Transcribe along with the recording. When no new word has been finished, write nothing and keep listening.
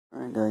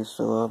Alright guys,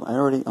 so I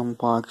already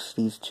unboxed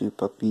these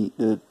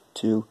the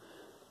two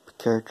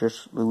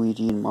characters,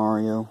 Luigi and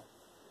Mario.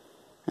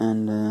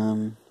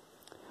 And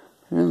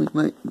here's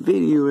my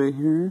video right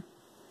here.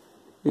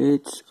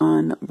 It's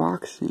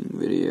unboxing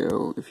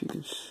video, if you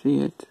can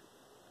see it.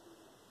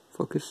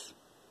 Focus.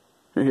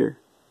 Right here.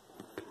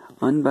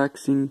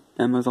 Unboxing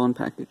Amazon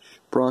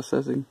package.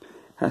 Processing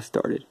has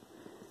started.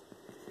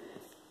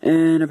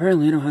 And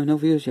apparently I don't have no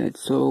views yet,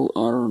 so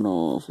I don't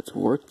know if it's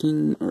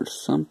working or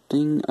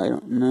something. I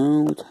don't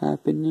know what's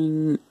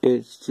happening.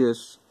 It's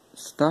just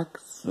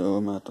stuck, so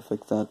I'm gonna have to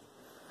fix that.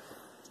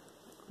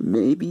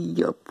 Maybe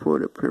I'll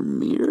put a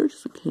Premiere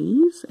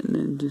case and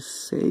then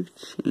just save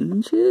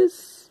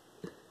changes.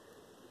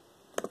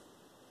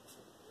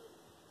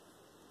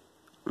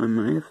 I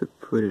might have to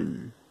put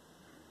in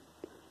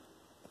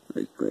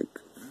like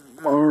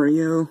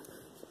Mario.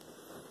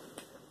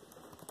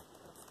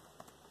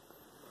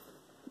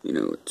 You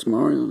know, it's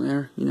Mario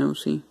there, you know,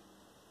 see?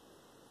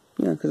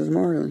 Yeah, because it's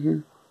Mario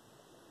here.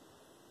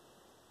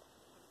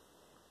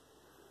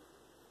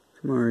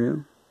 It's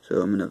Mario.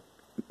 So I'm going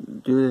to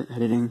do the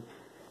editing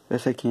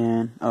best I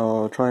can.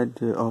 I'll try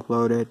to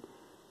upload it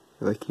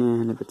if I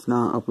can. If it's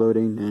not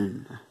uploading,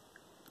 then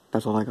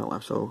that's all I got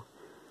left. So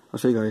I'll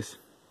see you guys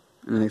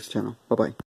in the next channel. Bye-bye.